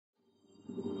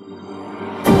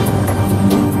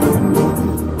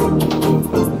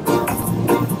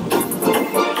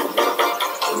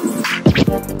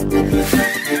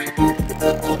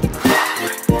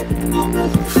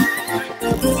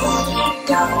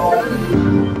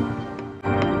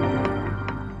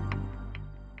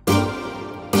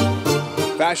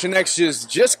FashionXT is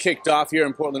just kicked off here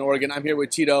in Portland, Oregon. I'm here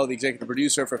with Tito, the executive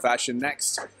producer for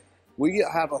FashionXT. We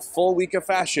have a full week of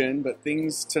fashion, but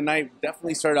things tonight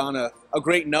definitely started on a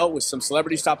great note with some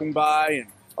celebrities stopping by and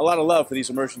a lot of love for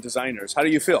these emerging designers. How do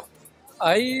you feel?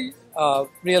 I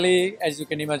really, as you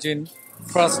can imagine,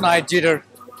 first night jitter.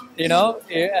 You know,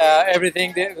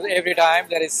 everything, every time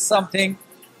there is something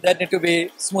that need to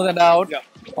be smoothed out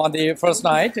on the first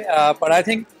night. But I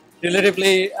think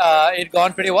relatively it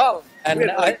gone pretty well. And we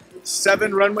had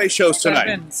 7 runway shows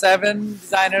tonight. Seven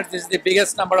designers. This is the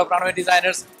biggest number of runway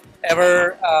designers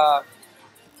ever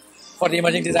for the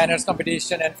emerging designers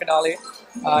competition and finale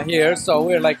here. So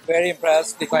we're like very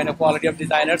impressed the kind of quality of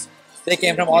designers. They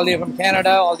came from all the way from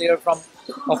Canada, all the way from,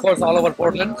 of course, all over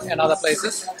Portland and other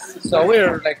places. So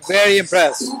we're like very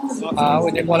impressed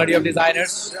with the quality of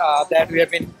designers that we have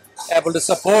been able to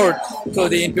support through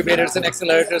the incubators and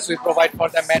accelerators we provide for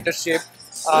them mentorship.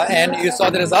 And you saw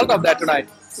the result of that tonight.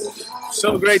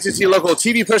 So great to see local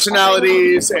TV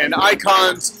personalities and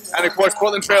icons, and of course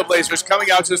Portland Trailblazers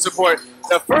coming out to support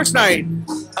the first night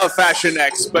of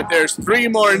FashionXT. But there's 3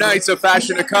 more nights of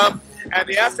fashion to come, and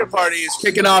the after party is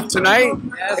kicking off tonight.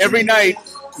 Yes. Every night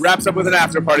wraps up with an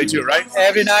after party too, right?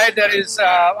 Every night there is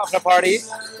after party.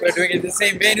 We're doing it in the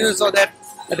same venue so that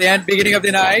at the beginning of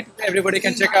the night, everybody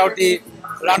can check out the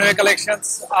runway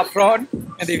collections up front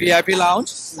in the VIP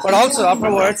lounge, but also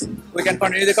afterwards we can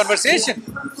continue the conversation.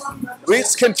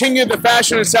 Let's continue the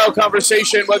fashion and style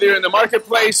conversation, whether you're in the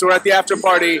marketplace or at the after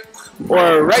party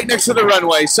or right next to the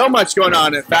runway. So much going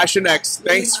on at FashionXT.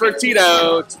 Thanks for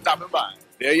Tito stopping by.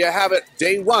 There you have it,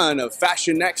 day 1 of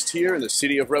FashionXT here in the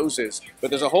City of Roses. But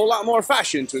there's a whole lot more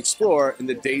fashion to explore in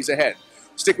the days ahead.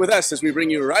 Stick with us as we bring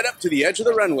you right up to the edge of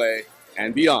the runway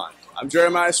and beyond. I'm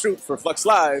Jeremiah Stroup for FLUX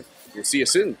Live. We'll see you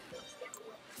soon.